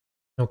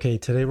Okay,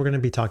 today we're going to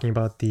be talking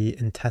about the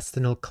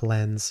intestinal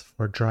cleanse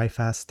for dry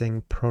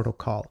fasting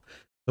protocol.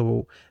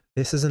 So,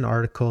 this is an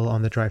article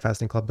on the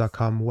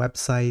dryfastingclub.com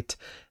website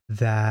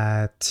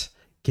that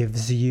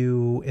gives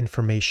you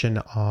information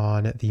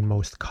on the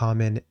most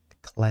common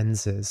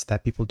cleanses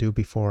that people do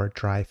before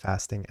dry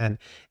fasting. And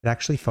it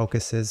actually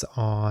focuses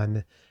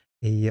on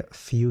a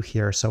few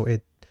here. So,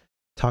 it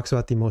talks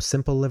about the most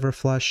simple liver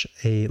flush,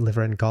 a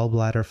liver and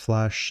gallbladder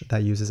flush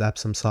that uses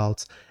Epsom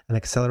salts, an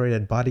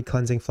accelerated body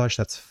cleansing flush,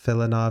 that's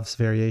Filonov's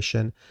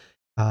variation,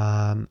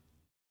 um,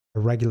 a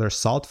regular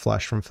salt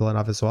flush from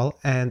Filonov as well,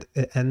 and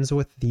it ends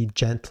with the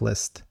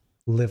gentlest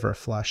liver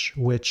flush,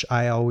 which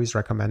I always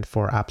recommend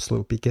for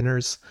absolute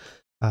beginners.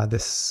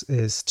 This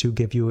is to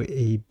give you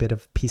a bit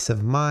of peace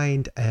of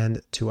mind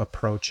and to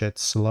approach it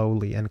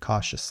slowly and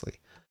cautiously.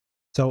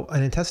 So,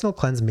 an intestinal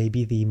cleanse may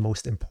be the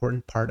most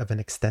important part of an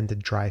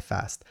extended dry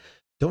fast.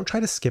 Don't try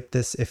to skip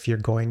this if you're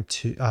going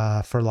to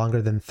for longer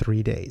than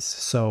 3 days.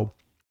 So,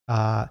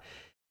 uh,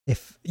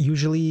 if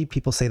usually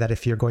people say that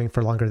if you're going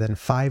for longer than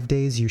 5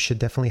 days, you should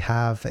definitely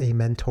have a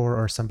mentor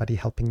or somebody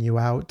helping you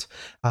out.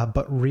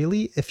 But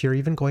really, if you're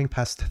even going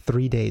past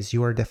 3 days,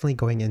 you are definitely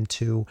going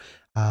into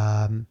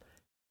um,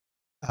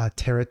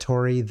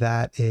 territory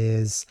that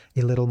is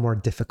a little more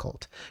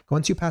difficult.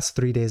 Once you pass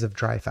 3 days of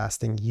dry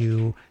fasting,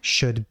 you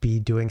should be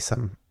doing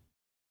some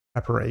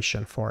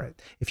preparation for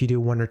it. If you do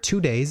 1 or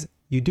 2 days,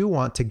 you do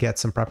want to get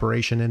some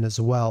preparation in as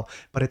well,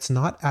 but it's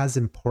not as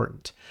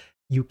important.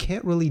 You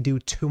can't really do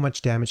too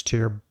much damage to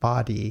your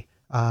body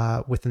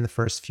within the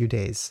first few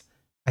days.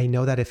 I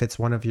know that if it's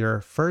one of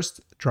your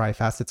first dry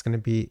fasts, it's going to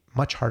be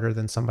much harder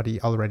than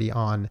somebody already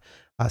on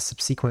a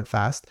subsequent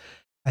fast.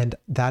 And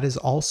that is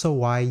also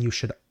why you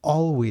should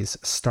always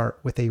start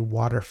with a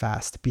water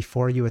fast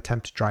before you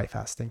attempt dry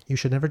fasting. You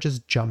should never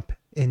just jump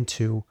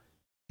into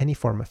any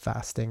form of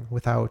fasting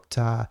without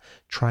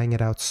trying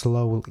it out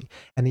slowly.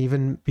 And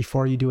even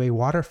before you do a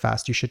water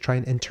fast, you should try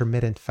an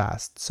intermittent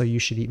fast. So you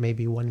should eat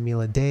maybe one meal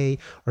a day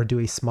or do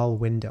a small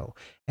window.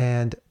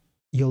 And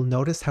you'll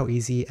notice how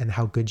easy and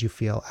how good you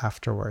feel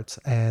afterwards.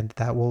 And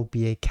that will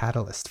be a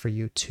catalyst for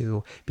you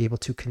to be able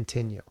to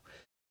continue.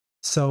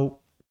 So,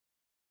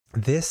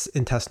 this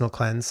intestinal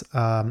cleanse,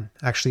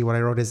 actually, what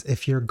I wrote is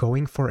if you're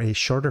going for a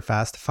shorter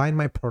fast, find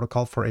my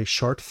protocol for a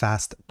short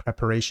fast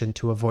preparation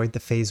to avoid the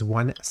phase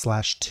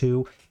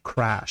 1/2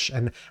 crash.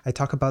 And I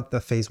talk about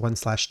the phase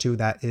 1/2,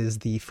 that is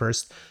the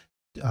first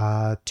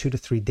 2 to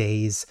 3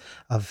 days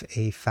of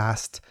a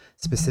fast,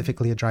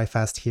 specifically a dry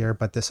fast here,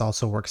 but this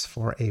also works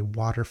for a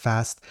water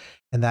fast.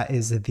 And that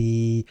is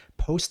the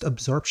post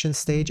absorption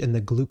stage and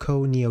the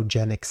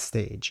gluconeogenic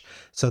stage.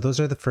 So, those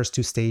are the first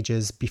two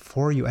stages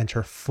before you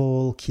enter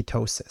full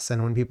ketosis.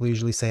 And when people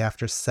usually say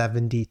after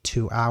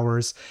 72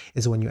 hours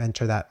is when you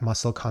enter that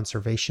muscle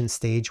conservation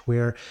stage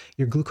where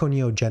your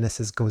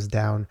gluconeogenesis goes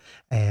down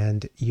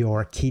and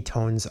your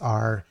ketones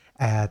are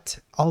at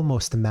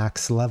almost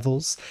max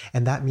levels.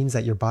 And that means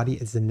that your body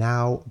is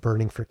now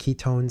burning for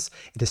ketones.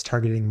 It is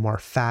targeting more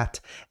fat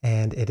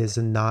and it is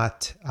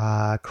not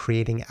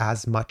creating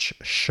as much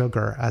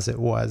sugar as it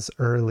was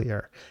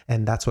earlier.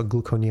 And that's what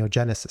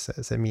gluconeogenesis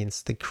is. It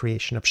means the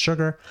creation of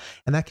sugar.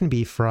 And that can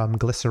be from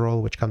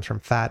glycerol, which comes from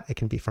fat. It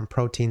can be from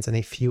proteins and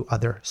a few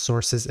other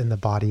sources in the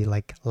body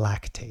like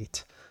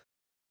lactate.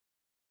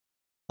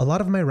 A lot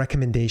of my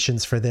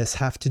recommendations for this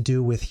have to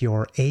do with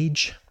your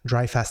age,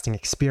 dry fasting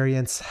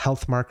experience,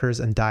 health markers,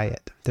 and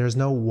diet. There's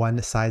no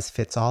one size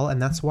fits all, and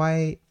that's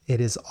why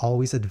it is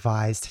always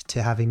advised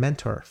to have a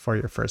mentor for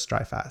your first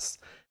dry fast.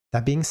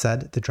 That being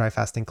said, the Dry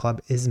Fasting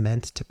Club is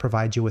meant to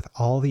provide you with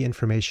all the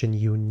information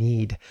you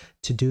need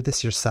to do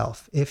this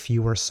yourself if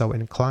you are so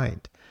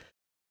inclined.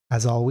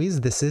 As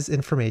always, this is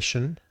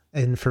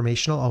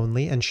informational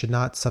only, and should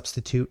not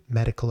substitute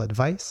medical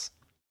advice.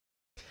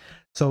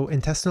 So,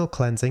 intestinal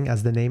cleansing,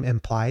 as the name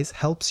implies,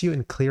 helps you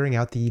in clearing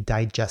out the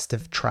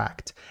digestive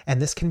tract. And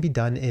this can be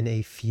done in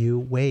a few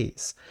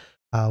ways.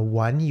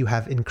 One, you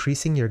have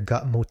increasing your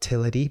gut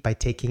motility by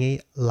taking a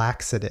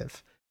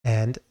laxative.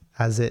 And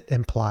as it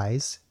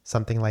implies,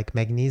 something like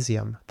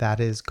magnesium, that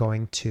is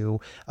going to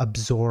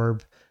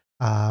absorb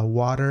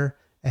water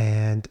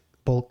and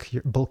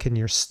bulk in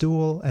your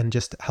stool and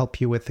just help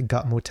you with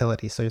gut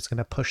motility. So, it's going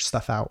to push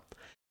stuff out.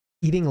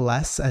 Eating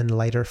less and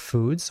lighter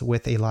foods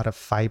with a lot of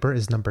fiber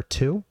is number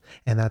two,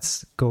 and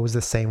that goes the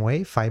same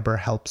way. Fiber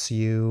helps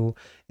you,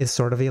 is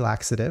sort of a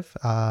laxative,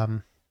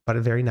 but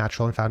very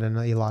natural and found in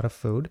a lot of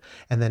food.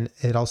 And then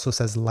it also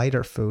says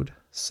lighter food,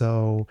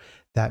 so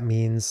that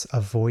means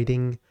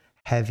avoiding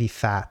heavy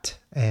fat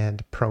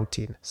and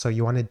protein. So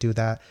you want to do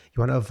that. You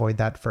want to avoid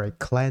that for a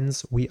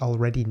cleanse. We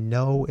already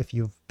know, if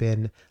you've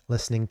been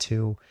listening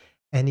to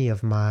any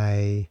of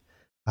my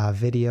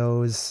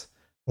videos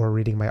or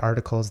reading my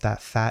articles,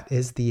 that fat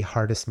is the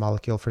hardest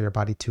molecule for your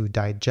body to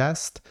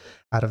digest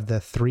out of the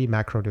three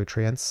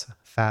macronutrients: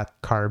 fat,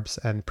 carbs,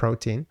 and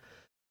protein.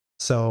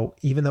 So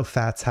even though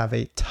fats have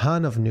a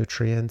ton of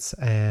nutrients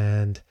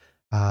and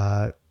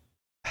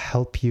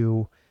help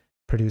you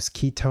produce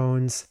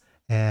ketones,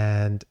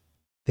 and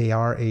they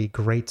are a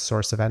great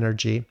source of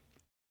energy,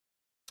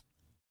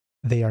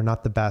 they are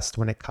not the best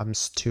when it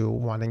comes to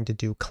wanting to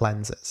do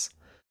cleanses.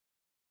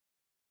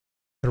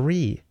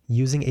 3,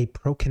 using a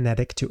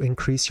prokinetic to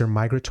increase your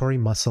migratory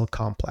muscle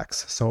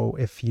complex. So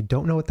if you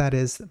don't know what that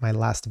is, my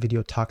last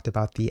video talked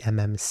about the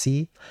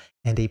MMC,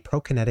 and a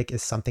prokinetic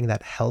is something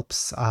that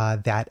helps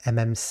that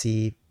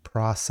MMC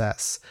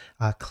process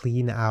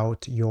clean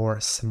out your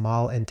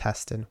small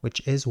intestine,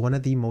 which is one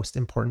of the most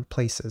important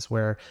places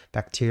where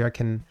bacteria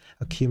can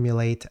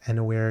accumulate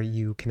and where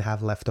you can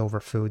have leftover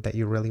food that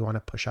you really want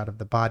to push out of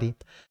the body.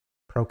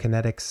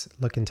 Prokinetics,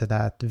 look into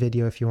that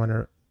video if you want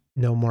to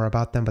know more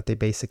about them, but they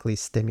basically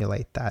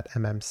stimulate that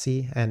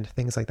MMC, and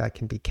things like that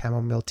can be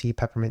chamomile tea,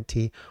 peppermint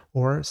tea,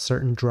 or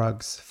certain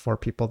drugs for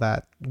people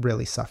that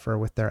really suffer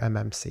with their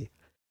MMC.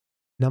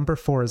 Number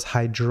 4 is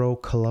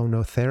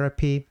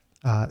hydrocolonotherapy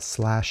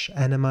 /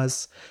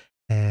 enemas.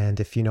 And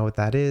if you know what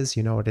that is,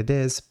 you know what it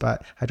is.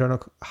 But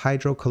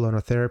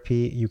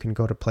hydrocolonotherapy, you can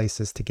go to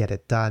places to get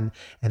it done.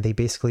 And they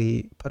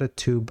basically put a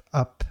tube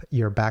up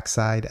your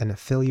backside and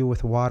fill you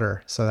with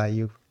water so that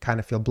you kind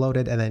of feel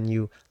bloated, and then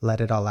you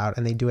let it all out.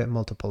 And they do it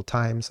multiple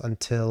times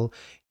until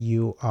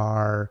you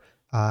are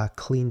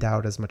cleaned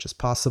out as much as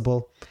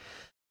possible.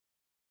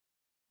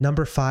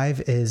 Number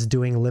 5 is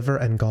doing liver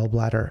and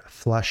gallbladder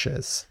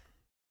flushes.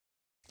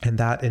 And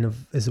that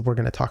is we're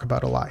going to talk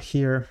about a lot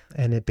here.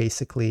 And it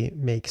basically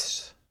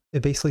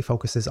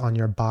focuses on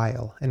your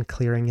bile and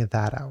clearing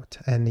that out.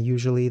 And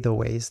usually the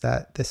ways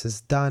that this is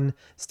done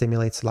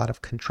stimulates a lot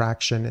of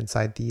contraction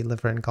inside the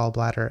liver and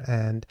gallbladder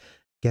and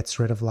gets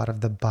rid of a lot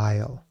of the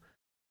bile.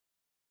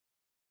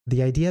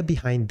 The idea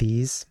behind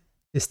these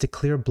is to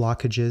clear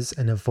blockages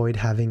and avoid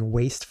having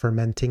waste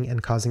fermenting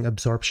and causing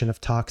absorption of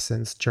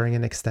toxins during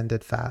an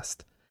extended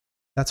fast.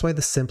 That's why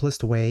the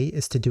simplest way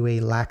is to do a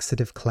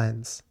laxative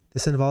cleanse.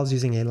 This involves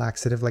using a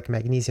laxative like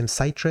magnesium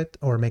citrate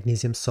or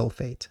magnesium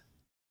sulfate.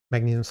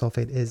 Magnesium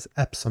sulfate is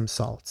Epsom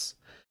salts.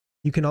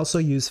 You can also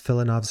use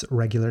Filonov's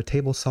regular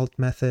table salt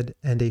method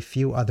and a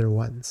few other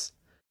ones.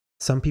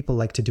 Some people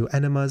like to do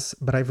enemas,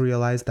 but I've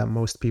realized that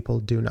most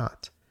people do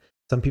not.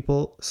 Some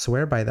people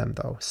swear by them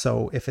though,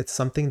 so if it's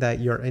something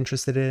that you're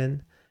interested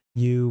in,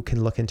 you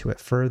can look into it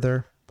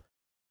further.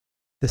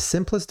 The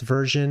simplest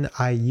version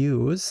I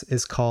use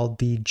is called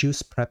the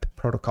Juice Prep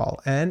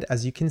Protocol, and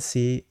as you can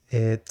see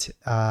it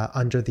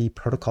under the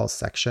protocols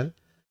section.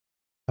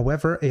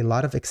 However, a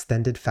lot of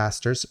extended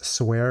fasters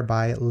swear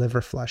by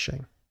liver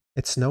flushing.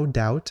 It's no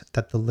doubt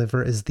that the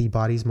liver is the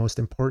body's most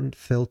important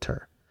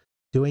filter.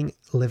 Doing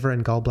liver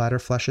and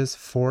gallbladder flushes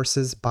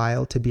forces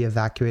bile to be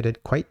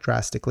evacuated quite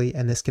drastically,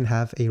 and this can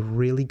have a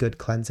really good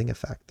cleansing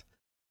effect.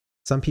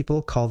 Some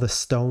people call the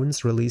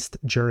stones released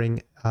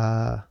during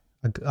a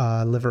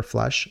liver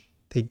flush,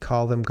 they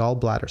call them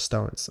gallbladder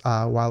stones,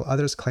 while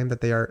others claim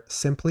that they are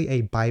simply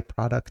a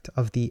byproduct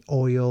of the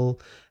oil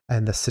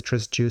and the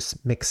citrus juice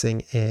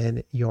mixing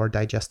in your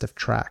digestive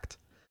tract.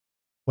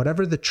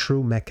 Whatever the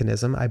true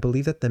mechanism, I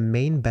believe that the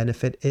main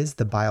benefit is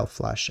the bile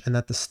flush and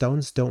that the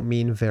stones don't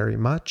mean very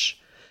much.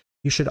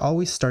 You should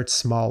always start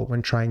small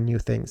when trying new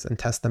things and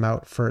test them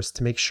out first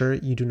to make sure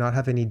you do not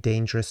have any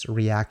dangerous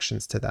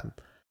reactions to them.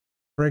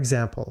 For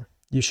example,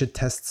 you should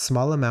test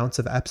small amounts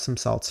of Epsom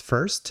salts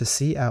first to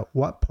see at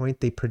what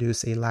point they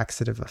produce a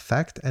laxative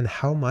effect and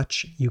how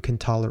much you can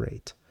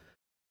tolerate.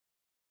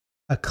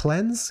 A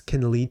cleanse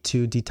can lead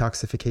to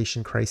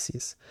detoxification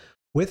crises,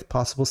 with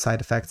possible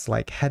side effects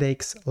like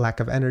headaches, lack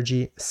of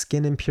energy,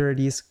 skin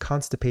impurities,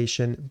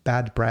 constipation,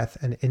 bad breath,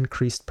 and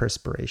increased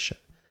perspiration.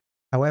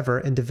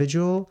 However,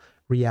 individual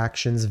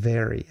reactions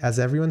vary, as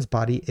everyone's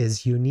body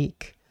is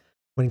unique.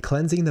 When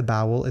cleansing the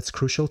bowel, it's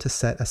crucial to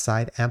set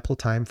aside ample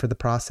time for the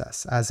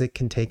process, as it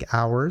can take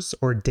hours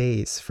or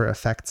days for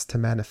effects to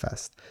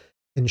manifest.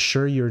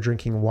 Ensure you're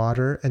drinking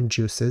water and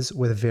juices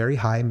with very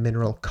high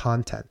mineral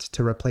content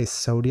to replace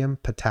sodium,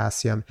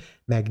 potassium,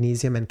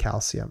 magnesium, and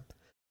calcium.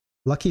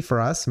 Lucky for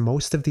us,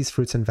 most of these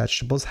fruits and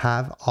vegetables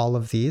have all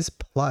of these,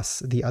 plus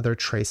the other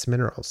trace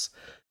minerals.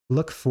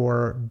 Look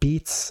for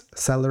beets,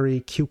 celery,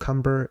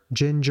 cucumber,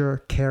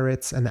 ginger,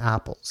 carrots, and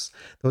apples.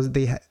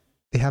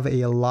 They have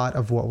a lot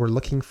of what we're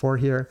looking for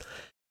here.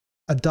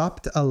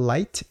 Adopt a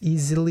light,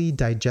 easily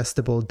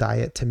digestible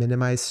diet to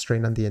minimize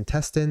strain on the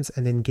intestines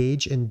and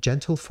engage in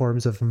gentle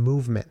forms of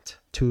movement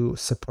to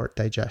support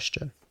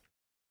digestion.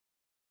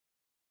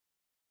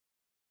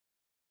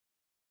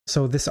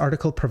 So this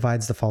article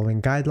provides the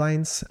following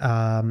guidelines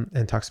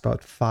and talks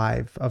about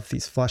 5 of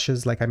these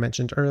flushes. Like I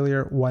mentioned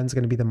earlier, one's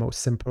going to be the most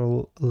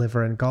simple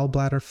liver and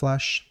gallbladder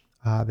flush.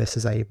 This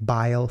is a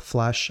bile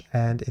flush,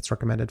 and it's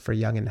recommended for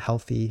young and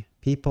healthy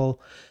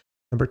people.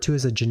 Number 2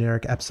 is a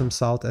generic Epsom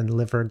salt and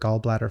liver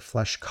gallbladder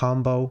flush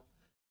combo.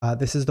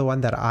 This is the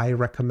one that I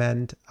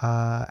recommend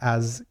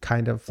as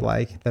kind of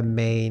like the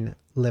main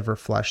liver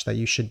flush that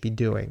you should be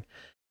doing.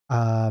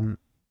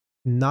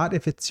 Not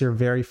if it's your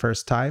very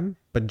first time,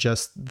 but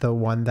just the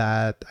one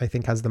that I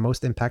think has the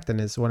most impact and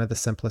is one of the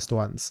simplest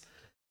ones.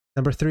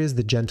 Number 3 is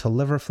the gentle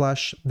liver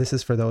flush. This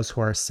is for those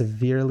who are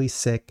severely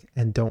sick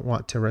and don't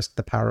want to risk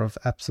the power of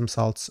Epsom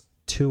salts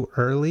too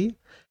early.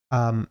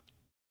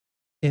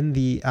 In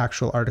the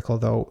actual article,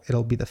 though,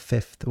 it'll be the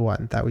 5th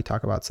one that we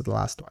talk about, so the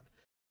last one.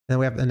 Then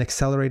we have an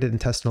accelerated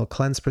intestinal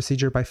cleanse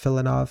procedure by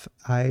Filanov.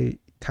 I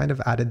kind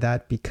of added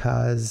that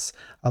because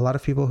a lot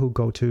of people who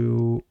go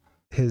to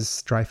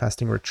his dry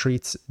fasting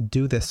retreats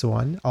do this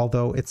one,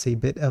 although it's a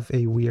bit of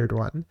a weird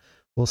one.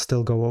 We'll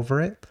still go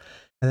over it.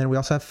 And then we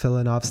also have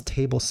Filanov's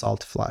table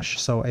salt flush.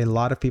 So a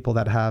lot of people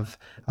that have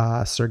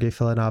Sergey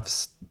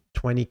Filanov's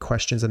 20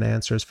 questions and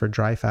answers for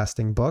dry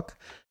fasting book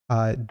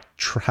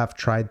have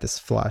tried this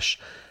flush.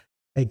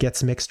 It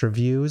gets mixed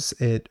reviews.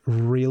 It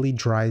really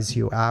dries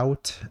you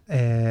out,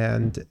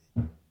 and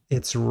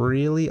it's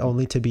really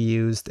only to be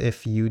used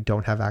if you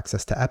don't have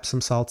access to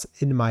Epsom salts,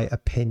 in my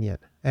opinion.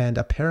 And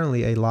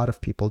apparently a lot of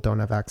people don't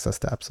have access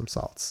to Epsom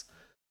salts.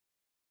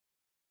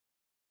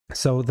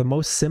 So the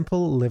most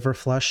simple liver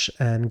flush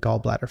and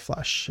gallbladder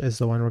flush is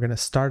the one we're going to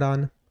start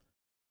on.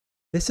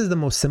 This is the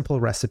most simple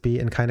recipe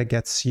and kind of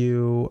gets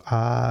you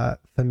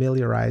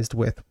familiarized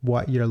with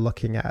what you're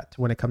looking at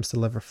when it comes to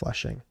liver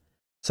flushing.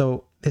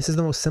 So this is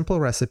the most simple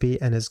recipe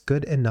and is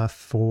good enough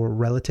for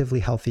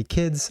relatively healthy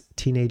kids,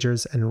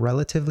 teenagers, and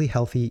relatively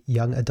healthy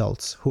young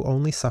adults who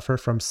only suffer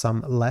from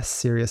some less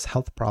serious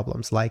health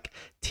problems like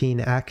teen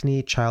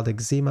acne, child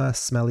eczema,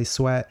 smelly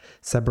sweat,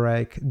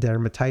 seborrheic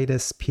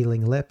dermatitis,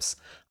 peeling lips,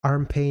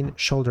 arm pain,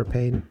 shoulder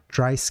pain,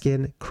 dry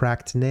skin,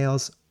 cracked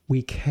nails,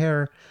 weak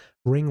hair,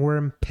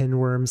 ringworm,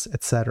 pinworms,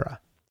 etc.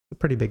 A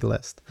pretty big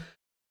list.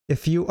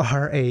 If you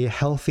are a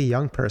healthy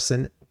young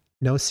person,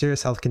 no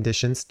serious health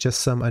conditions,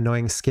 just some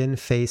annoying skin,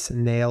 face,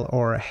 nail,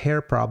 or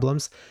hair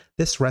problems,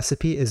 this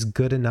recipe is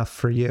good enough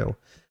for you.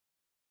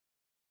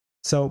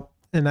 So,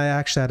 and I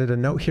actually added a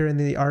note here in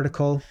the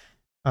article.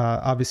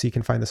 Obviously, you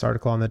can find this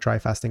article on the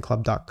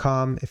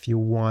dryfastingclub.com if you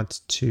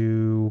want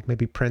to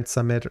maybe print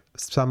some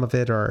of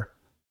it or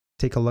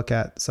take a look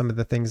at some of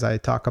the things I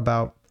talk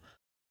about.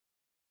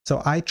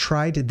 So I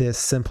tried this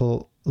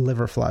simple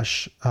liver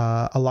flush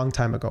a long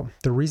time ago.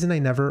 The reason I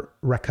never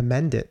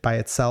recommend it by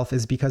itself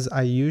is because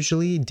I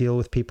usually deal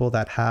with people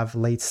that have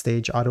late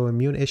stage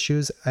autoimmune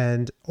issues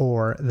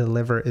or the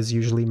liver is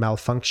usually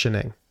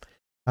malfunctioning.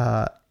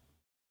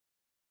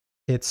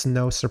 It's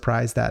no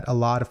surprise that a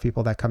lot of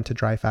people that come to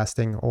dry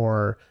fasting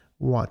or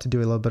want to do a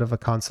little bit of a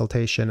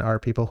consultation are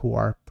people who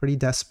are pretty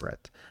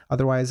desperate.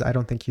 Otherwise, I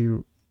don't think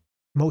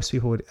most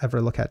people would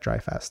ever look at dry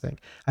fasting.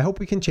 I hope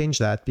we can change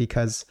that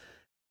because,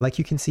 like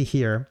you can see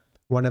here,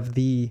 one of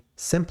the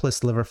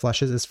simplest liver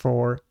flushes is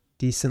for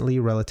decently,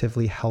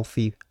 relatively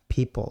healthy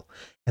people.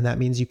 And that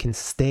means you can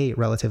stay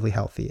relatively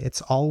healthy.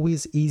 It's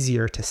always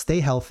easier to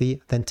stay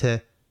healthy than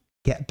to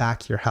get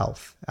back your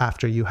health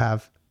after you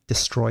have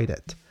destroyed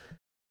it.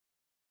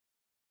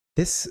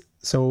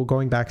 So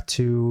going back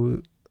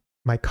to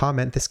my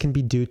comment, this can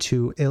be due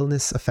to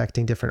illness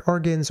affecting different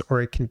organs,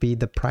 or it can be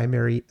the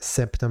primary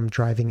symptom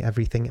driving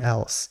everything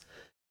else.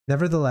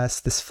 Nevertheless,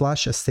 this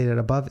flush, as stated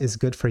above, is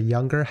good for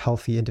younger,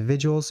 healthy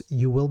individuals.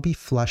 You will be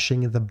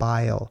flushing the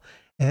bile,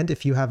 and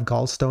if you have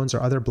gallstones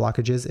or other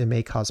blockages, it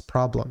may cause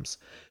problems.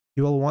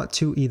 You will want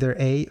to either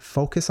A,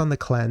 focus on the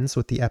cleanse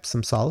with the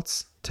Epsom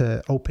salts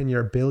to open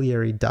your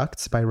biliary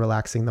ducts by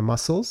relaxing the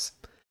muscles,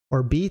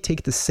 or B,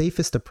 take the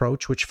safest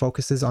approach, which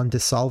focuses on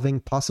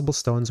dissolving possible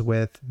stones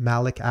with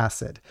malic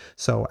acid,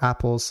 so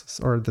apples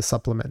or the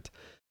supplement,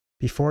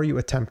 before you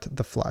attempt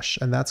the flush.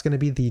 And that's going to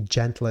be the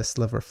gentlest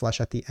liver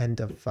flush at the end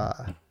of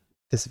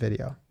this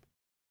video.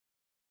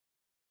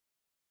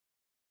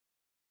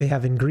 They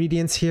have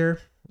ingredients here.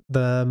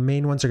 The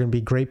main ones are going to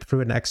be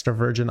grapefruit and extra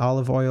virgin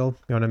olive oil.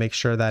 You want to make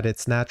sure that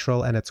it's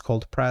natural and it's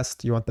cold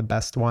pressed. You want the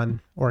best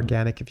one,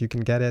 organic if you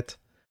can get it.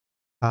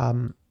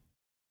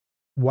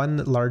 1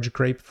 large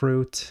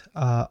grapefruit,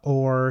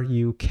 or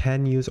you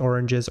can use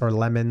oranges or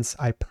lemons.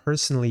 I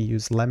personally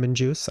use lemon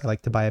juice. I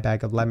like to buy a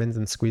bag of lemons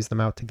and squeeze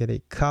them out to get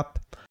a cup.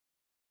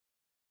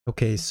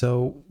 Okay,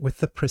 so with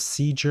the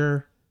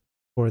procedure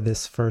for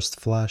this first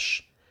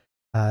flush,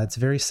 it's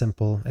very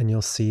simple, and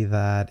you'll see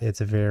that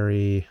it's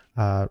very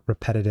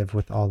repetitive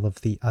with all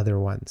of the other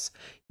ones.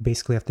 You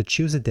basically have to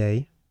choose a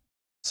day.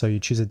 So you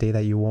choose a day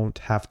that you won't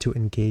have to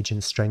engage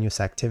in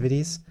strenuous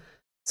activities.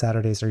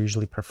 Saturdays are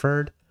usually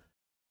preferred.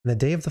 On the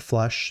day of the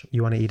flush,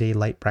 you want to eat a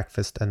light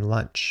breakfast and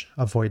lunch.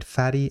 Avoid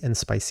fatty and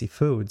spicy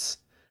foods.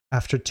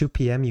 After 2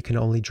 p.m., you can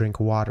only drink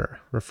water.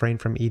 Refrain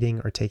from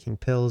eating or taking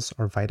pills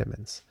or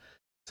vitamins.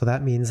 So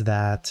that means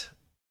that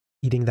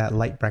eating that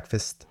light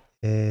breakfast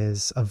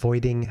is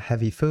avoiding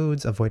heavy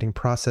foods, avoiding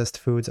processed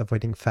foods,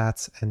 avoiding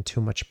fats, and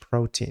too much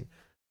protein.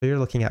 So you're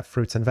looking at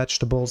fruits and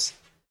vegetables.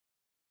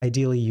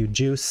 Ideally, you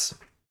juice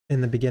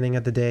in the beginning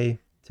of the day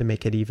to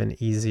make it even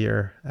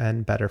easier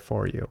and better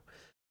for you.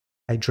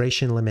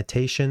 Hydration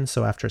limitation.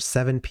 So after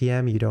 7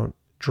 p.m., you don't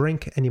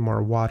drink any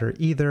more water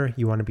either.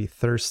 You want to be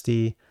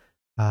thirsty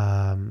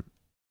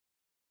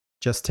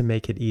just to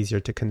make it easier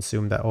to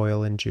consume the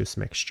oil and juice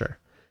mixture.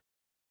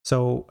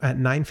 So at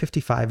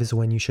 9:55 is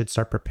when you should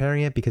start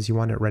preparing it because you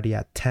want it ready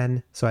at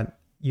 10. So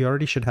you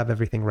already should have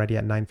everything ready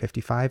at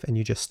 9:55 and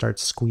you just start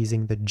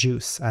squeezing the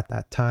juice at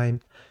that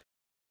time.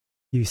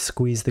 You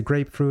squeeze the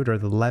grapefruit or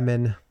the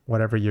lemon,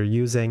 whatever you're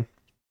using.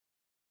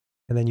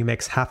 And then you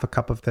mix half a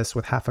cup of this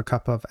with half a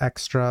cup of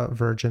extra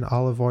virgin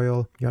olive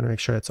oil. You want to make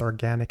sure it's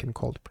organic and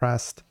cold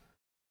pressed.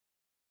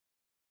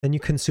 Then you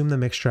consume the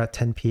mixture at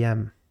 10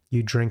 p.m.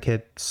 You drink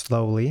it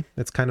slowly.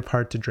 It's kind of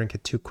hard to drink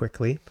it too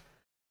quickly.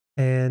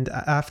 And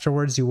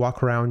afterwards, you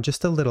walk around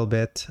just a little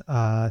bit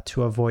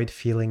to avoid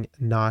feeling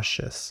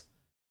nauseous.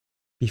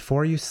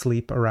 Before you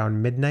sleep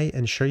around midnight,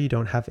 ensure you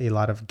don't have a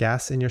lot of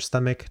gas in your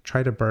stomach.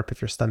 Try to burp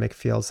if your stomach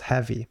feels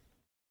heavy.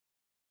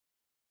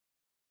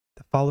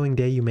 The following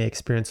day, you may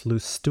experience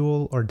loose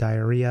stool or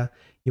diarrhea.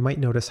 You might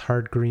notice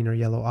hard green or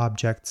yellow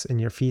objects in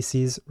your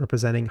feces,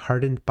 representing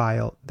hardened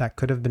bile that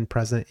could have been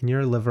present in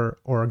your liver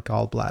or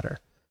gallbladder.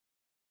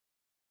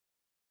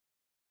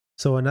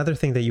 So another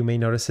thing that you may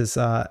notice is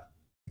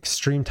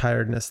extreme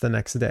tiredness the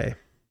next day.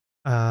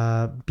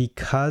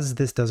 Because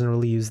this doesn't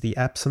really use the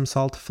Epsom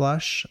salt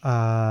flush,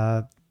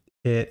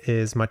 it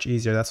is much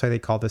easier. That's why they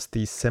call this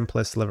the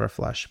simplest liver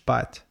flush.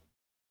 But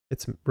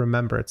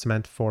remember, it's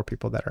meant for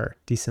people that are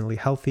decently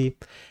healthy.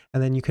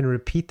 And then you can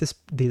repeat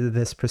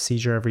this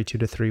procedure every 2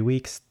 to 3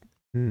 weeks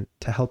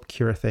to help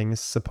cure things,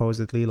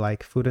 supposedly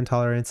like food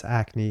intolerance,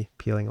 acne,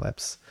 peeling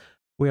lips.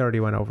 We already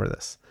went over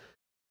this.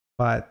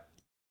 But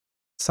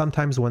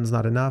sometimes one's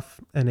not enough.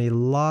 And a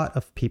lot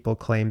of people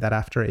claim that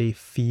after a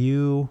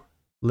few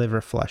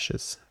liver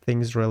flushes,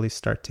 things really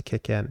start to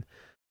kick in.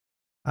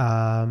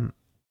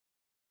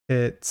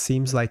 It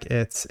seems like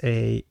it's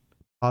a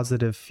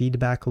positive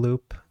feedback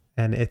loop,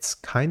 and it's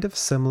kind of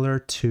similar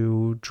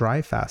to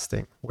dry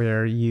fasting,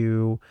 where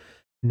you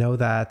know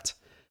that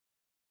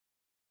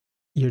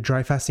you're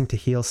dry fasting to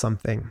heal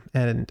something,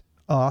 and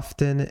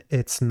often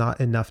it's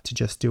not enough to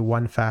just do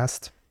one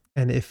fast.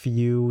 And if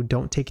you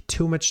don't take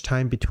too much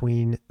time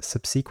between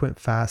subsequent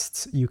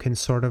fasts, you can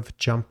sort of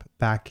jump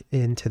back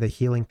into the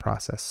healing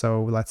process.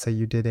 So let's say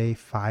you did a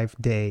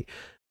 5-day,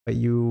 but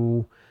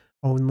you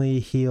only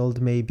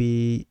healed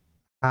maybe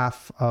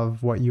half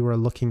of what you were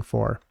looking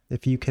for.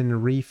 If you can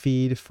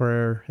refeed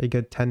for a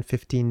good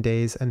 10-15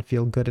 days and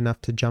feel good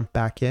enough to jump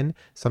back in,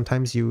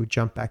 sometimes you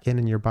jump back in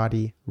and your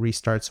body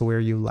restarts where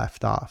you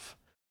left off.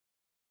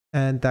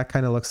 And that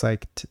kind of looks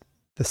like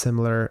a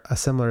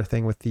similar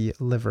thing with the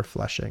liver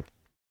flushing.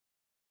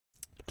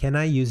 Can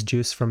I use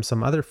juice from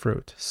some other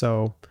fruit?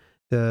 So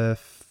the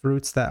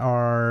fruits that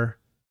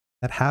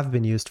have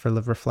been used for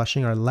liver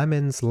flushing are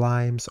lemons,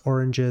 limes,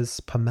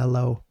 oranges,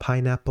 pomelo,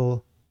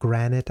 pineapple,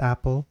 granite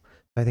apple.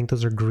 I think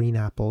those are green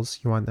apples.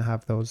 You want to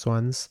have those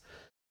ones.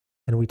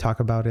 And we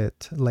talk about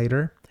it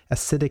later.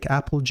 Acidic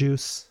apple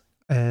juice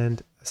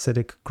and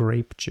acidic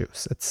grape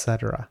juice,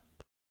 etc.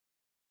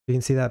 You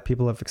can see that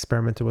people have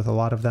experimented with a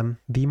lot of them.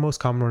 The most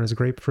common one is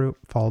grapefruit,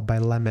 followed by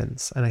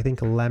lemons. And I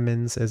think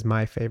lemons is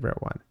my favorite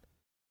one.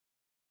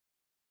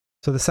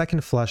 So the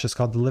second flush is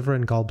called the Liver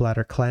and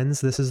Gallbladder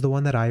Cleanse. This is the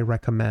one that I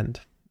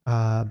recommend.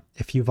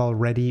 If you've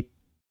already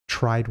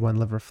tried one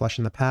liver flush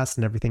in the past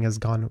and everything has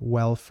gone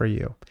well for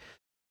you.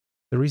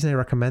 The reason I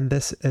recommend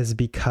this is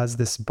because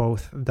this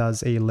both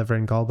does a liver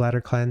and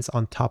gallbladder cleanse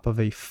on top of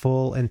a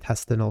full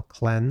intestinal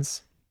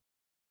cleanse.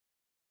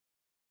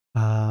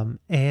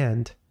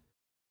 And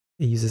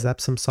it uses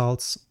Epsom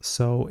salts,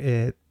 so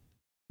it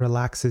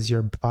relaxes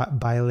your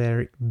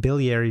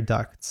biliary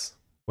ducts,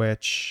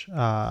 which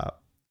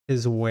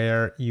is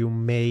where you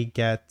may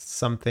get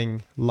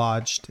something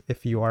lodged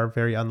if you are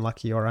very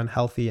unlucky or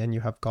unhealthy and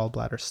you have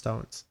gallbladder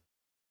stones.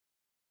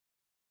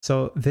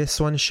 So this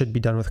one should be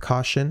done with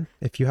caution.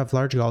 If you have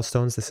large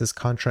gallstones, this is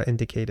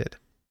contraindicated.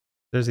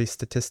 There's a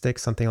statistic,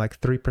 something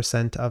like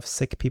 3% of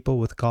sick people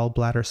with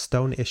gallbladder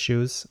stone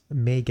issues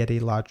may get a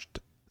lodged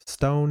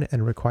stone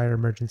and require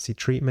emergency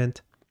treatment.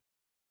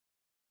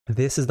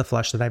 This is the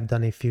flush that I've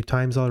done a few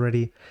times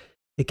already.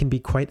 It can be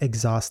quite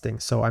exhausting,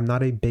 so I'm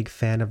not a big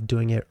fan of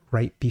doing it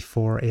right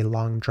before a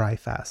long dry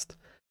fast.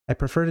 I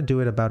prefer to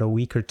do it about a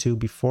week or two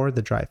before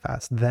the dry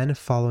fast, then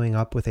following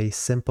up with a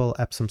simple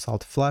Epsom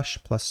salt flush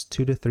plus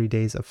 2 to 3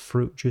 days of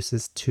fruit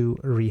juices to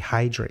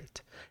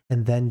rehydrate,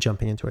 and then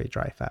jumping into a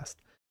dry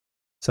fast.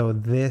 So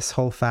this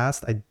whole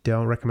fast, I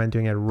don't recommend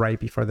doing it right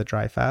before the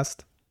dry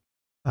fast.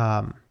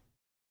 I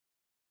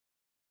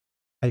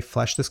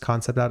fleshed this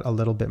concept out a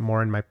little bit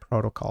more in my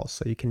protocol,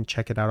 so you can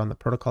check it out on the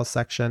protocol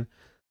section.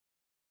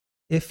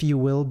 If you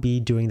will be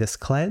doing this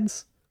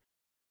cleanse,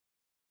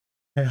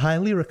 I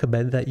highly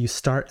recommend that you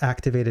start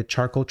activated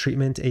charcoal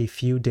treatment a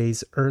few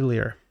days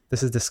earlier.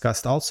 This is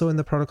discussed also in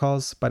the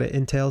protocols, but it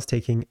entails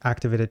taking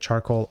activated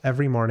charcoal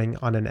every morning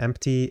on an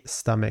empty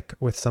stomach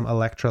with some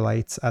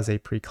electrolytes as a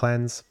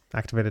pre-cleanse.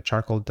 Activated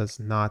charcoal does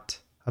not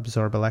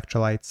absorb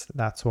electrolytes,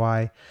 that's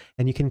why.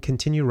 And you can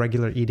continue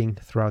regular eating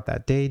throughout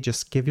that day.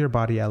 Just give your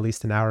body at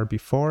least an hour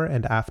before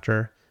and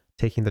after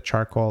taking the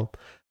charcoal,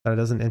 so it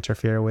doesn't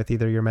interfere with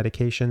either your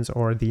medications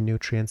or the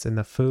nutrients in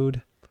the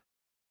food.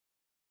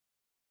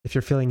 If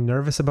you're feeling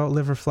nervous about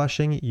liver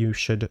flushing, you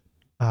should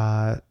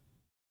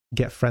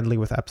get friendly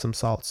with Epsom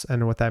salts.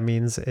 And what that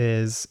means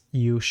is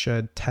you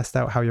should test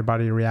out how your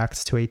body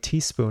reacts to 1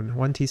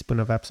 teaspoon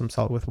of Epsom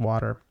salt with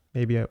water,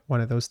 maybe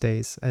one of those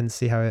days, and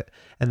see how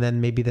and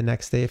then maybe the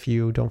next day, if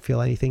you don't feel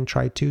anything,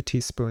 try 2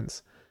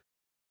 teaspoons.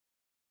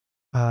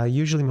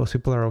 Usually most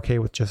people are okay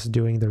with just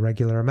doing the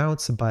regular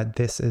amounts, but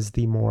this is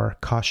the more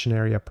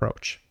cautionary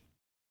approach.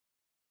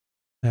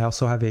 I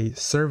also have a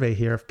survey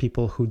here of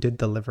people who did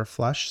the liver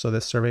flush. So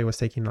this survey was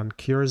taken on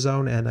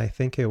CureZone, and I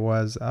think it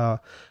was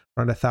around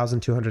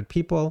 1,200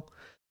 people.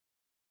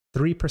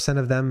 3%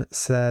 of them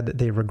said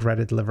they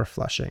regretted liver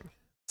flushing.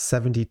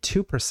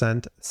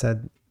 72%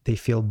 said they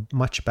feel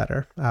much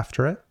better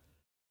after it.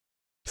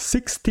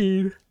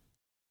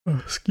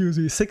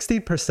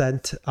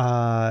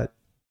 16%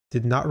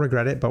 did not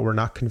regret it, but were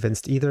not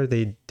convinced either.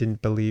 They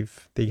didn't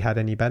believe they had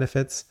any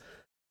benefits.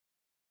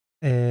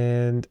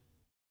 And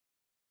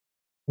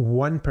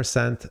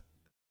 1%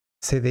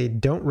 say they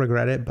don't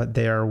regret it, but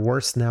they are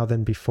worse now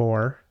than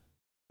before.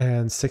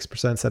 And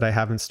 6% said I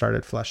haven't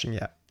started flushing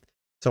yet.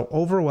 So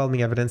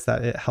overwhelming evidence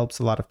that it helps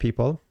a lot of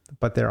people,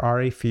 but there are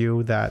a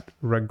few that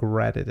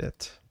regretted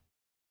it.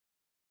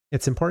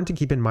 It's important to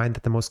keep in mind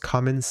that the most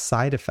common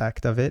side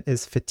effect of it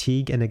is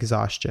fatigue and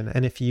exhaustion.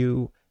 And if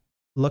you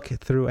look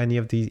through any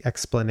of the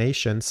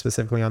explanations,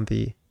 specifically on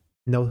the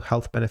no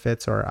health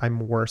benefits or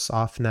I'm worse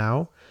off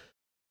now,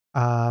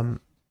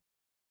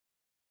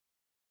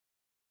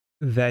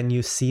 then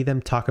you see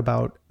them talk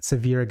about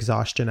severe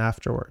exhaustion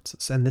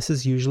afterwards. And this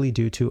is usually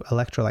due to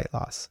electrolyte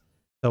loss.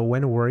 So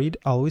when worried,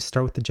 always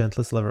start with the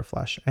gentlest liver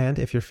flush. And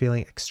if you're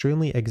feeling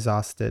extremely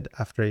exhausted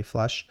after a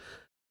flush,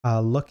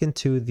 look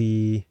into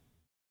the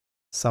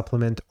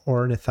supplement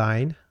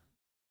ornithine.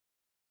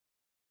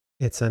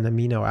 It's an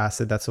amino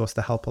acid that's supposed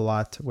to help a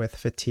lot with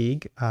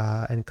fatigue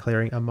and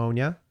clearing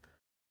ammonia.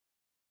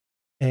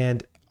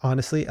 And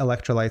honestly,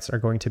 electrolytes are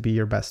going to be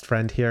your best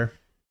friend here.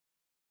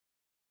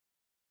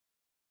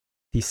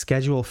 The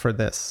schedule for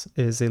this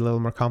is a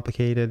little more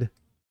complicated,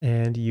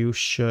 and you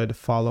should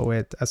follow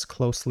it as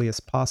closely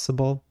as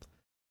possible.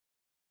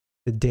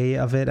 The day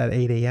of it at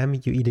 8 a.m.,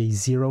 you eat a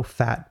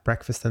 0-fat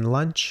breakfast and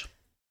lunch.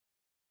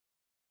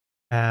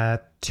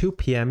 At 2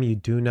 p.m., you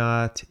do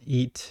not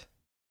eat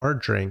or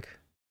drink,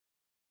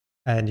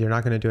 and you're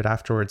not going to do it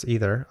afterwards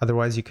either.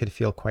 Otherwise, you could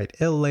feel quite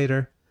ill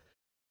later.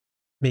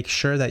 Make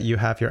sure that you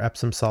have your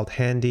Epsom salt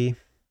handy,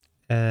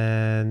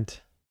 and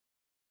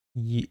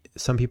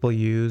some people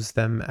use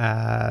them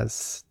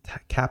as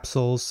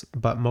capsules,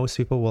 but most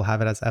people will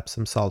have it as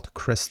Epsom salt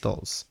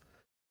crystals.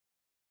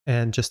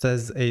 And just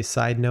as a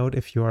side note,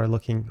 if you are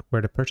looking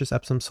where to purchase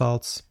Epsom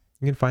salts,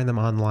 you can find them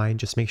online.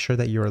 Just make sure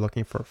that you are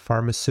looking for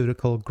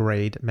pharmaceutical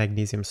grade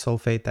magnesium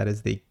sulfate. That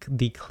is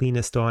the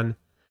cleanest one.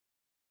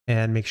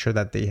 And make sure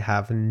that they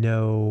have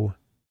no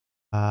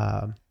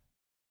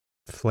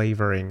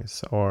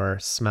flavorings or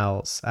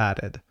smells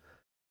added.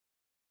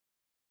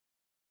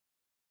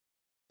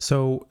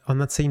 So on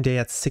that same day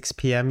at 6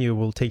 p.m., you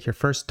will take your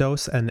first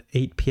dose, and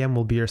 8 p.m.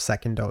 will be your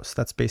second dose.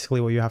 That's basically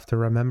what you have to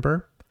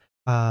remember.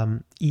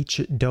 Each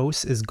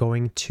dose is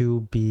going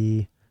to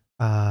be,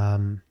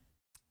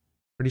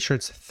 pretty sure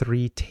it's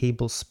 3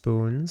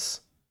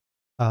 tablespoons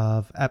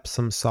of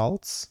Epsom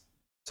salts.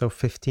 So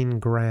 15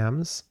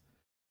 grams.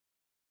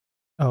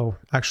 Oh,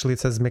 actually it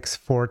says mix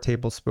 4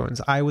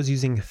 tablespoons. I was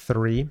using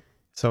 3.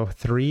 So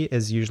 3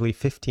 is usually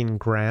 15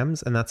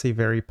 grams, and that's a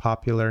very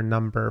popular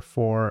number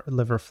for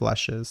liver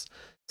flushes.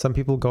 Some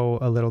people go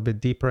a little bit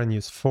deeper and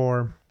use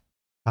 4.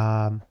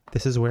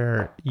 This is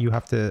where you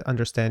have to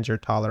understand your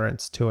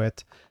tolerance to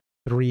it.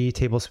 3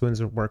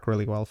 tablespoons would work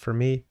really well for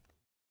me.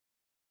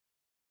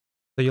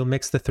 So you'll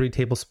mix the 3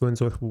 tablespoons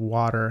with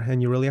water,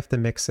 and you really have to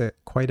mix it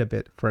quite a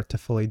bit for it to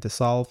fully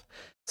dissolve.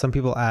 Some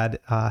people add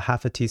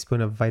half a teaspoon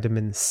of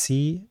vitamin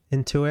C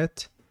into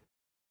it.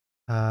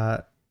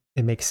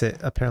 It makes it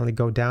apparently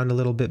go down a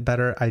little bit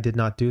better. I did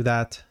not do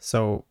that.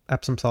 So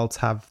Epsom salts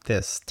have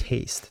this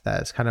taste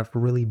that is kind of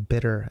really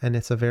bitter, and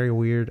it's a very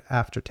weird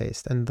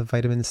aftertaste. And the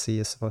vitamin C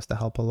is supposed to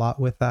help a lot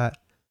with that.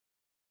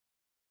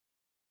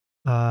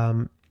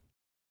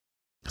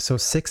 So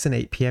 6 and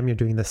 8 p.m. you're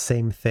doing the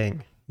same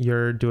thing.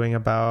 You're doing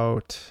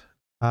about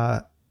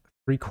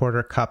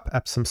 3/4 cup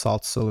Epsom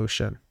salt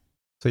solution.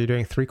 So you're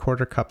doing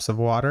 3/4 cups of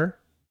water,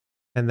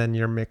 and then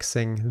you're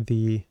mixing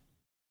the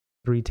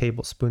 3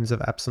 tablespoons of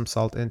Epsom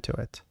salt into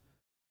it.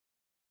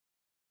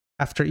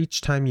 After each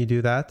time you do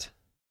that,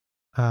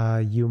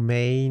 you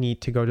may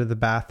need to go to the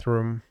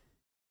bathroom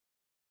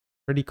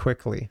pretty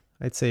quickly.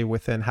 I'd say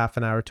within half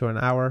an hour to an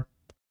hour.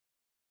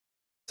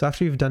 So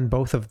after you've done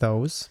both of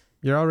those,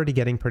 you're already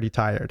getting pretty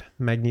tired.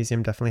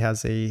 Magnesium definitely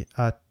has a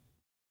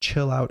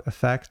chill out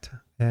effect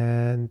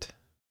and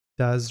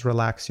does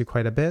relax you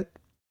quite a bit.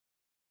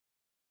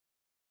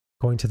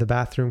 Going to the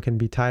bathroom can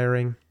be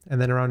tiring.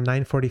 And then around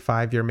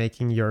 9:45, you're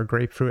making your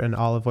grapefruit and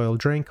olive oil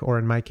drink, or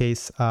in my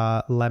case,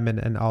 lemon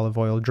and olive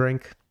oil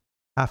drink.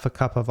 Half a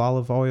cup of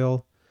olive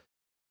oil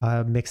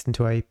mixed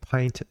into a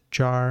pint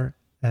jar,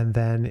 and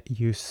then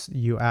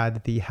you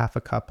add the half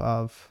a cup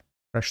of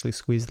freshly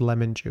squeezed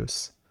lemon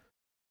juice.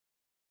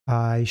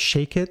 I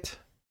shake it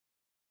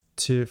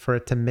for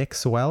it to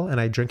mix well, and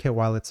I drink it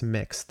while it's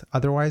mixed.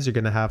 Otherwise, you're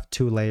going to have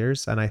 2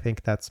 layers, and I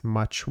think that's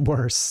much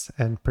worse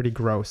and pretty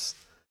gross.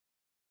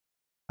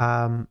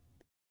 Some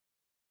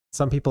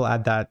people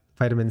add that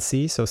vitamin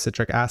C, so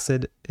citric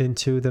acid,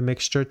 into the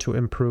mixture to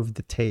improve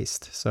the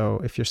taste. So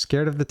if you're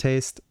scared of the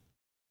taste,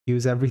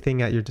 use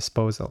everything at your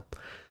disposal.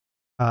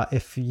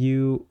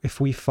 If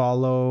we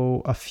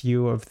follow a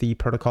few of the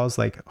protocols,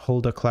 like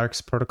Hulda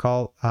Clark's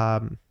protocol,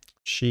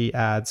 she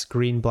adds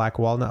green black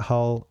walnut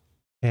hull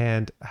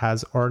and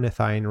has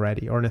ornithine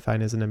ready.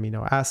 Ornithine is an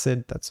amino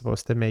acid that's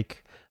supposed to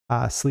make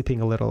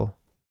sleeping a little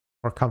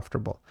more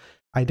comfortable.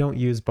 I don't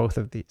use both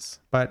of these,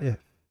 but if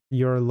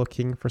you're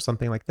looking for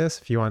something like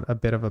this, if you want a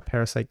bit of a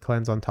parasite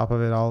cleanse on top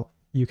of it all,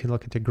 you can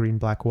look into green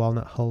black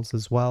walnut hulls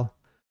as well.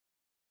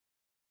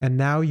 And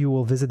now you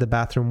will visit the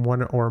bathroom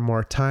 1 or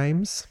more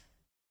times.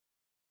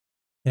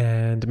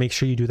 And make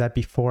sure you do that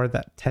before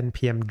that 10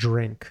 p.m.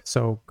 drink.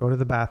 So go to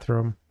the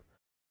bathroom.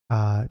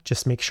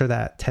 Just make sure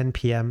that at 10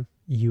 p.m.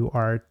 you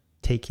are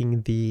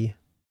taking the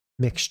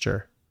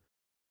mixture.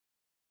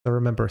 So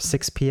remember,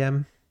 6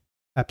 p.m.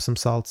 Epsom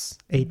salts,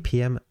 8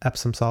 p.m.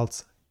 Epsom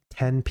salts,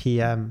 10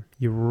 p.m.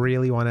 You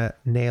really want to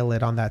nail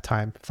it on that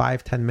time.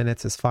 5-10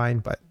 minutes is fine,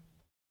 but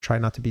try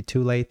not to be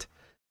too late.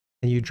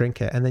 And you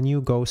drink it. And then you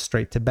go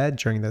straight to bed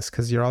during this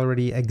because you're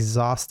already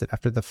exhausted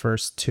after the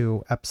first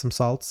 2 Epsom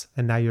salts.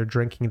 And now you're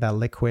drinking that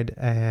liquid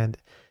and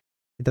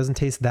it doesn't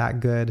taste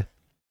that good.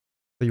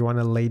 So you want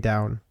to lay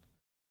down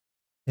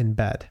in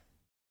bed.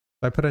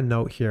 So I put a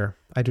note here.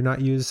 I do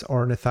not use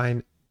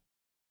ornithine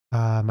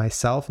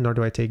myself, nor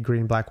do I take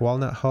green black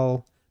walnut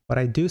hull. But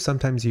I do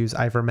sometimes use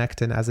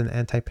ivermectin as an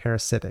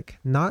antiparasitic.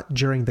 Not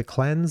during the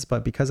cleanse,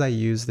 but because I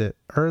used it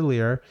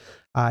earlier,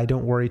 I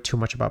don't worry too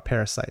much about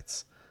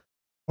parasites.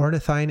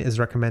 Ornithine is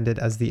recommended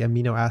as the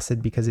amino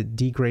acid because it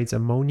degrades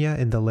ammonia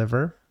in the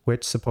liver,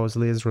 which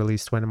supposedly is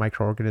released when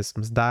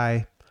microorganisms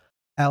die.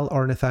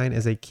 L-ornithine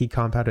is a key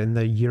compound in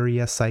the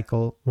urea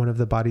cycle, one of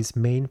the body's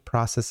main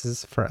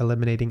processes for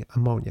eliminating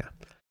ammonia.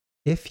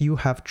 If you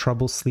have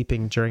trouble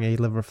sleeping during a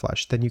liver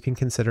flush, then you can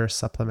consider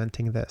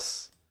supplementing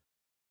this.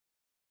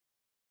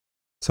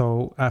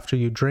 So after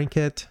you drink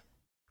it,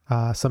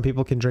 some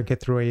people can drink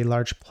it through a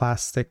large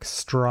plastic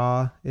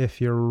straw. If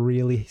you're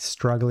really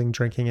struggling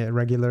drinking it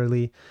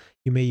regularly,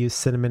 you may use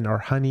cinnamon or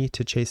honey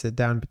to chase it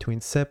down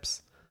between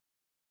sips.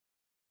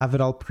 Have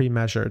it all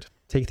pre-measured.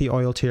 Take the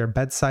oil to your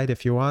bedside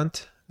if you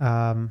want.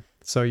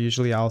 So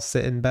usually I'll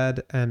sit in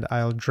bed and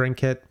I'll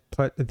drink it,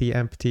 put the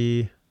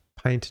empty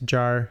pint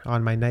jar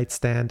on my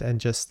nightstand and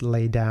just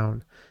lay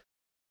down.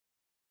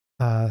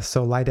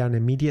 So lie down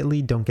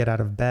immediately, don't get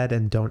out of bed,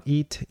 and don't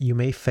eat. You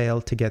may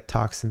fail to get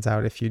toxins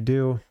out if you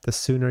do. The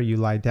sooner you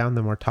lie down,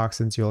 the more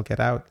toxins you'll get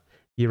out.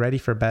 Be ready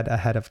for bed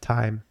ahead of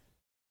time.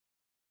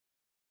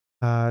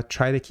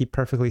 Try to keep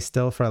perfectly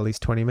still for at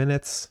least 20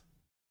 minutes,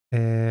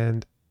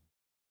 and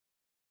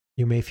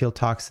you may feel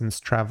toxins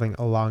traveling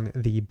along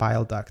the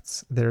bile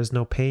ducts. There is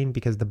no pain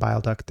because the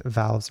bile duct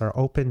valves are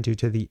open due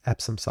to the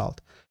Epsom salt.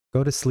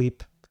 Go to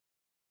sleep.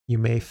 You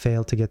may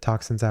fail to get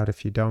toxins out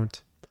if you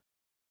don't.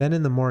 Then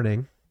in the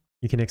morning,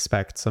 you can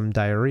expect some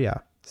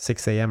diarrhea,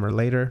 6 a.m. or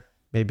later.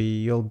 Maybe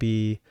you'll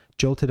be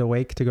jolted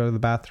awake to go to the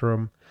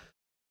bathroom,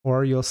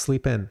 or you'll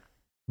sleep in.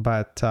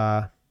 But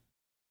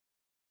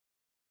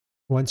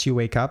once you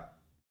wake up,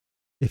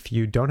 if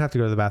you don't have to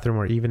go to the bathroom,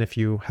 or even if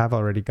you have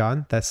already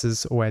gone, this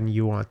is when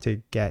you want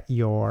to get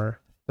your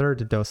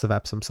 3rd dose of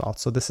Epsom salt.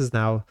 So this is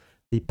now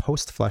the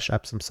post-flush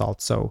Epsom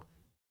salt. So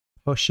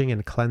pushing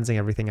and cleansing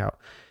everything out.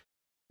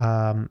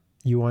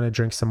 You want to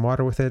drink some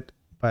water with it,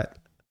 but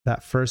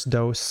that first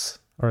dose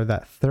or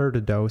that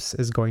 3rd dose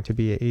is going to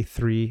be a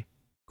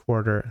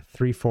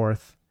 3/4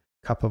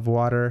 cup of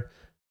water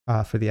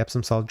for the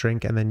Epsom salt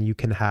drink. And then you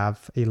can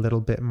have a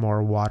little bit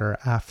more water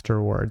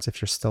afterwards if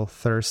you're still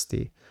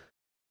thirsty.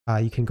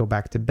 You can go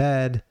back to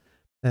bed,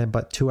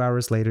 but 2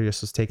 hours later, you're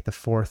supposed to take the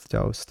 4th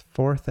dose,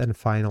 4th and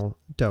final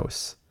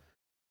dose.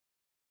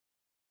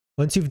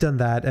 Once you've done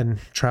that and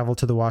traveled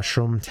to the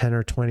washroom 10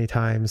 or 20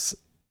 times,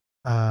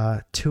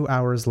 2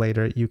 hours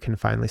later, you can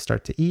finally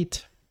start to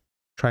eat.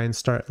 Try and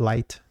start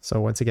light. So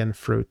once again,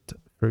 fruit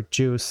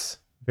juice,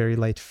 very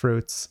light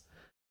fruits.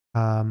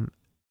 And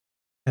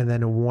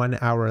then 1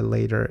 hour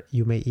later,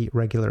 you may eat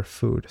regular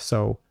food.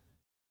 So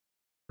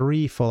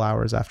 3 full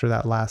hours after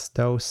that last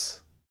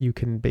dose, you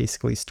can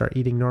basically start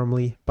eating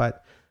normally.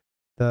 But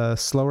the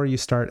slower you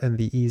start and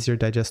the easier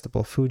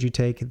digestible food you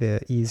take,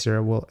 the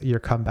easier your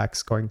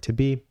comeback's going to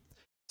be.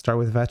 Start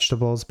with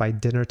vegetables. By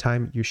dinner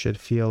time, you should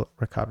feel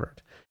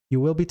recovered.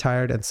 You will be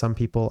tired, and some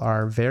people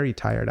are very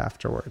tired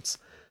afterwards.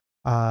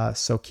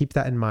 So keep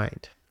that in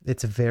mind.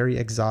 It's very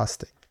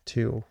exhausting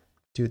to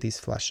do these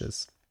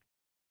flushes.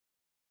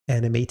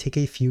 And it may take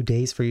a few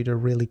days for you to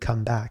really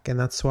come back. And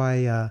that's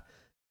why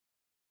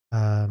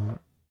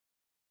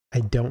I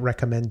don't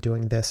recommend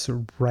doing this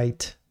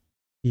right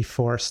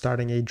before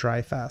starting a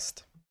dry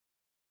fast.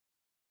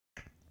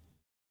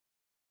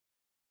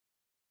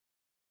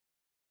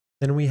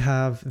 Then we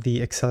have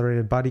the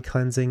accelerated body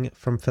cleansing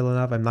from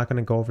Filanov. I'm not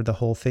going to go over the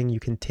whole thing. You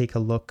can take a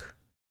look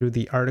through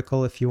the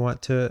article if you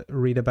want to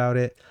read about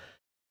it.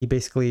 He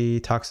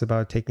basically talks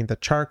about taking the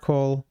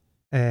charcoal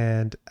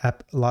and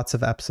lots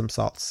of Epsom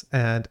salts.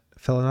 And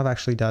Filanov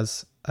actually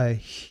does a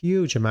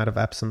huge amount of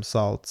Epsom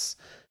salts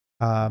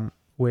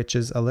which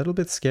is a little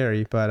bit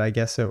scary, but I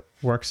guess it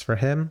works for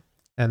him.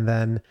 And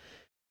then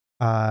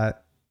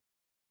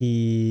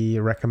he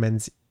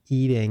recommends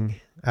eating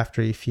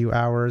after a few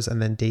hours,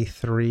 and then day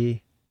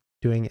 3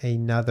 doing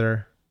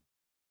another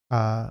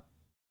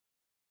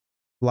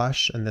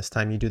flush, and this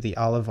time you do the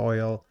olive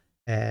oil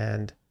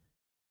and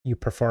you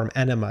perform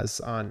enemas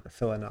on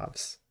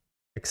Filonov's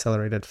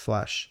accelerated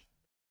flush.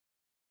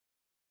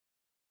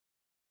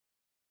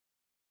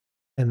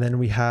 And then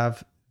we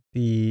have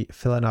the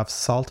Filonov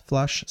salt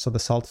flush. So the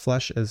salt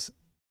flush is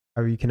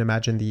how you can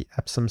imagine the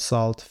Epsom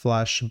salt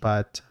flush,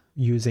 but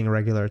using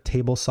regular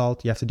table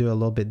salt. You have to do it a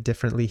little bit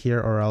differently here,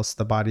 or else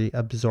the body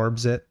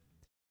absorbs it.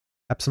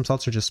 Epsom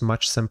salts are just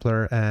much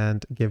simpler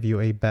and give you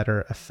a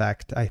better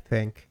effect, I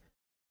think.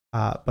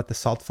 But the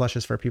salt flush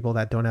is for people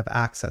that don't have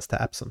access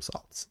to Epsom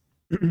salts.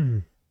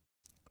 And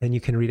you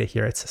can read it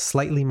here. It's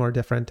slightly more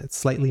different. It's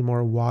slightly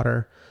more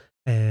water.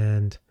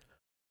 And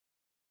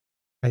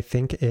I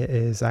think it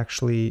is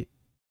actually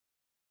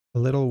a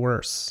little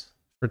worse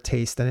for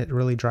taste, and it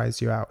really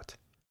dries you out.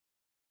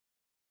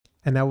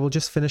 And now we'll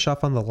just finish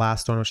off on the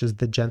last one, which is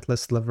the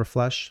gentlest liver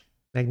flush,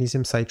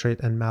 magnesium citrate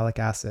and malic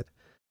acid.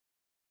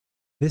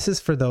 This is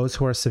for those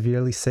who are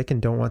severely sick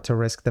and don't want to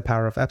risk the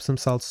power of Epsom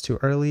salts too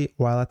early,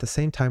 while at the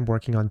same time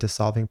working on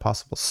dissolving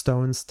possible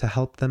stones to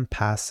help them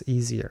pass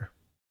easier.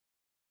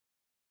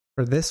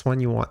 For this one,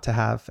 you want to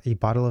have a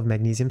bottle of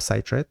magnesium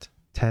citrate,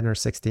 10 or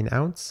 16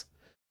 ounce,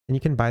 and you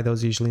can buy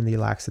those usually in the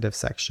laxative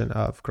section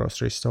of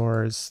grocery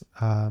stores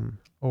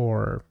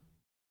or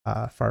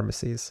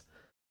pharmacies.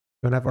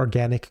 You want to have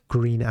organic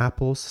green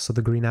apples, so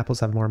the green apples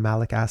have more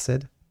malic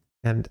acid.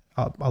 And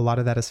a lot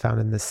of that is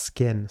found in the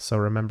skin. So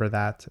remember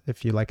that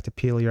if you like to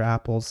peel your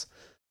apples.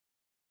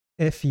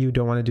 If you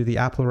don't want to do the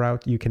apple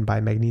route, you can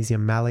buy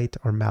magnesium malate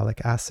or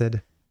malic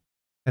acid.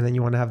 And then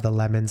you want to have the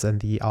lemons and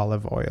the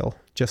olive oil,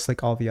 just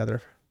like all the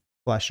other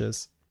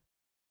flushes.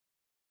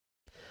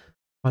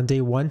 On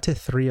day 1 to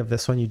 3 of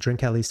this one, you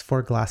drink at least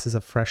 4 glasses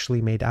of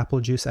freshly made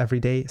apple juice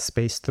every day,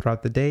 spaced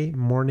throughout the day,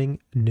 morning,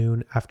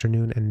 noon,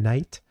 afternoon, and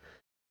night.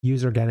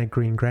 Use organic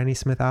green Granny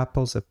Smith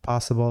apples if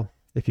possible.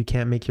 If you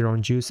can't make your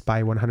own juice,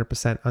 buy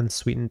 100%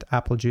 unsweetened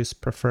apple juice,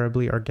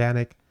 preferably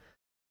organic.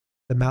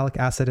 The malic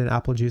acid in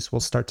apple juice will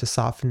start to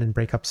soften and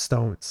break up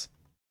stones.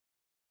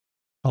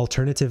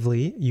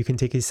 Alternatively, you can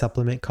take a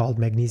supplement called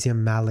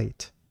magnesium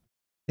malate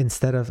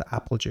instead of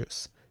apple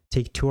juice.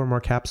 Take 2 or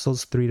more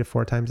capsules 3 to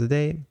 4 times a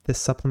day. This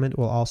supplement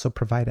will also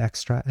provide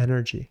extra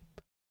energy.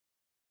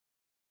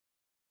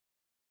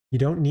 You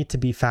don't need to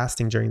be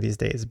fasting during these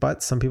days,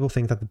 but some people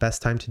think that the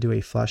best time to do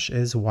a flush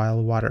is while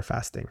water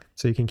fasting.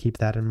 So you can keep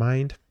that in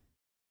mind.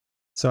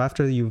 So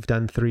after you've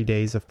done 3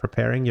 days of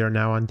preparing, you're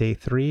now on day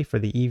 3 for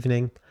the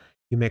evening.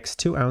 You mix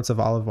 2 ounces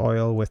of olive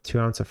oil with 2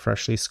 ounces of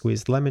freshly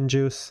squeezed lemon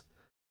juice.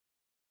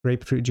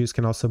 Grapefruit juice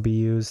can also be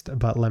used,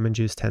 but lemon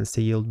juice tends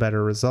to yield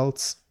better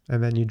results.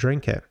 And then you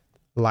drink it.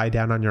 Lie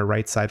down on your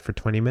right side for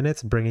 20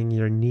 minutes, bringing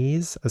your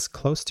knees as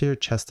close to your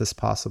chest as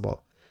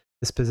possible.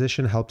 This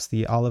position helps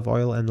the olive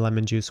oil and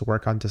lemon juice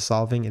work on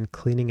dissolving and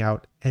cleaning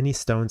out any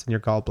stones in your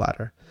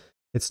gallbladder.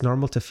 It's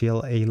normal to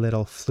feel a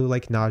little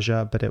flu-like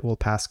nausea, but it will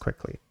pass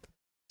quickly.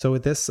 So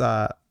with this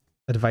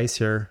advice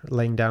here,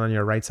 laying down on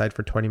your right side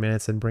for 20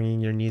 minutes and bringing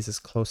your knees as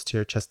close to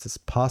your chest as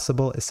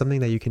possible is something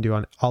that you can do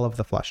on all of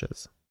the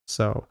flushes.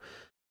 So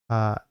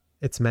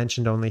it's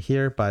mentioned only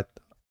here, but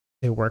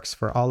it works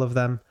for all of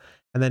them.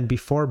 And then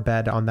before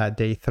bed on that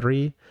day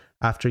 3,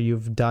 after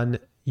you've done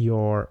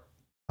your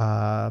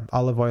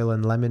olive oil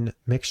and lemon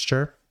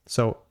mixture.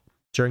 So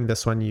during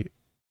this one,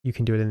 you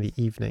can do it in the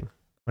evening,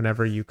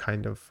 whenever you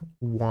kind of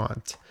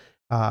want.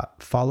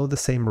 Follow the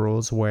same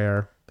rules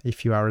where a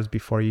few hours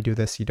before you do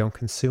this, you don't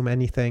consume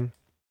anything.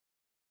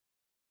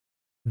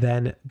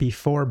 Then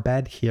before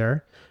bed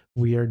here,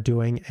 we are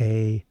doing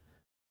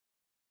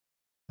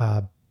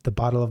the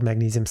bottle of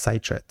magnesium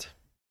citrate,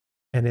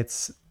 and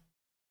it's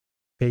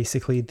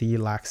basically the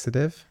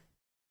laxative,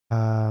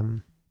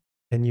 and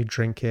you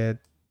drink it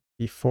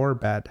before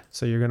bed.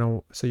 So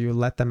you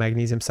let the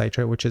magnesium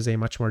citrate, which is a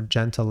much more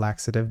gentle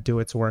laxative, do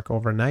its work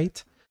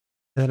overnight.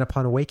 And then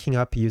upon waking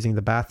up using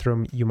the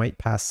bathroom, you might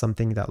pass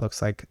something that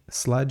looks like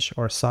sludge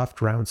or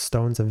soft round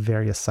stones of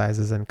various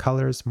sizes and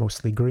colors,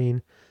 mostly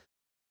green.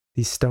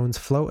 These stones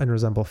float and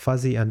resemble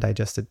fuzzy,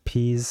 undigested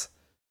peas.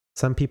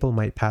 Some people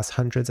might pass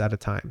hundreds at a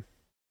time.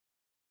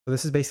 So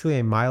this is basically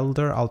a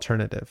milder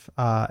alternative.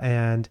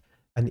 And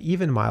an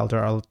even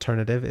milder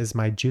alternative is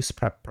my juice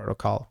prep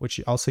protocol,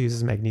 which also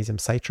uses magnesium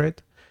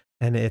citrate.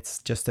 And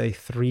it's just a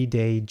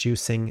 3-day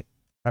juicing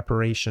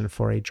preparation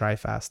for a dry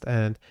fast.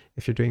 And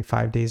if you're doing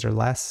 5 days or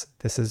less,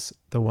 this is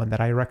the one that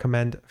I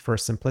recommend for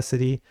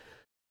simplicity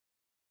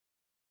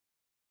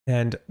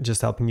and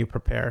just helping you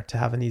prepare to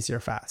have an easier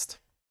fast.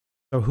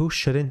 So who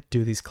shouldn't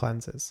do these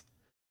cleanses?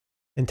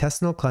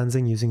 Intestinal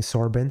cleansing using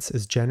sorbents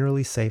is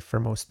generally safe for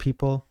most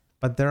people,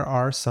 but there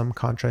are some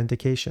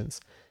contraindications.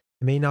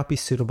 It may not be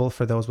suitable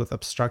for those with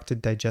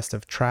obstructed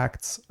digestive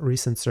tracts,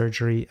 recent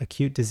surgery,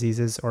 acute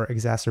diseases, or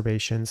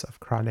exacerbations of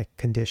chronic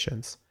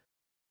conditions.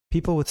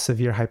 People with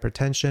severe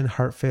hypertension,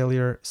 heart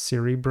failure,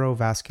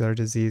 cerebrovascular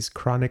disease,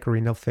 chronic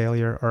renal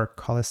failure, or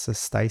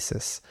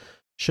cholecystitis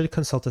should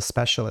consult a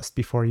specialist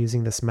before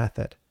using this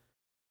method.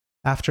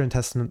 After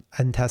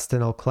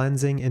intestinal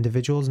cleansing,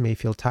 individuals may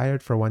feel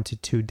tired for 1 to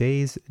 2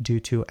 days due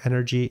to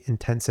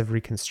energy-intensive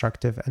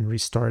reconstructive and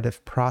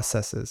restorative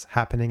processes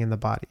happening in the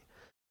body,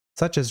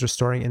 such as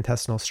restoring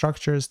intestinal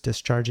structures,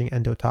 discharging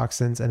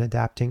endotoxins, and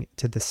adapting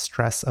to the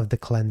stress of the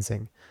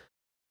cleansing.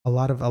 A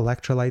lot of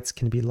electrolytes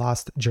can be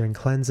lost during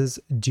cleanses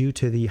due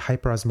to the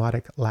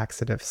hyperosmotic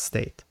laxative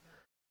state.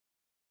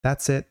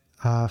 That's it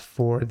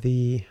for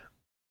the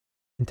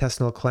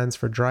intestinal cleanse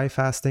for dry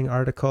fasting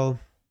article.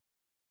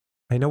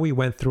 I know we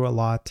went through a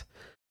lot,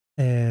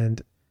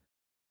 and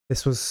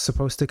this was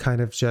supposed to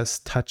kind of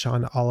just touch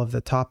on all of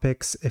the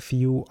topics. If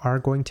you are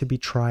going to be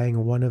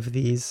trying one of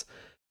these,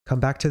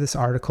 come back to this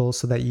article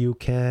so that you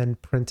can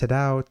print it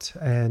out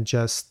and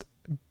just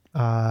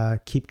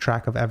keep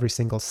track of every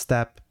single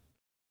step.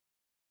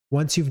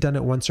 Once you've done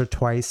it once or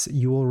twice,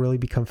 you will really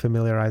become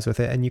familiarized with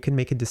it, and you can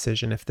make a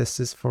decision if this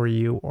is for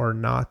you or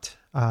not.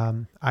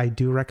 I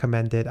do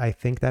recommend it. I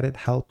think that it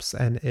helps,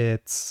 and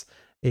it's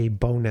a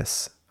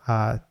bonus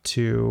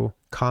to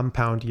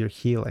compound your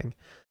healing.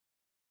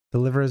 The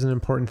liver is an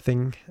important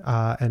thing,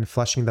 and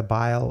flushing the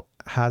bile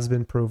has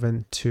been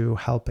proven to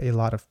help a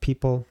lot of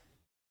people.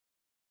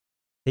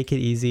 Take it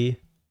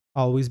easy,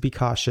 always be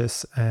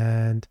cautious,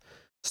 and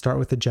start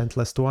with the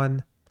gentlest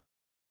one,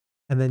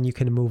 and then you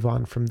can move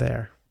on from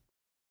there.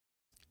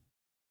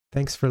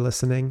 Thanks for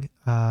listening,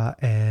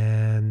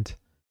 and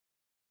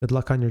good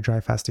luck on your dry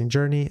fasting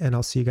journey, and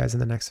I'll see you guys in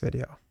the next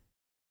video.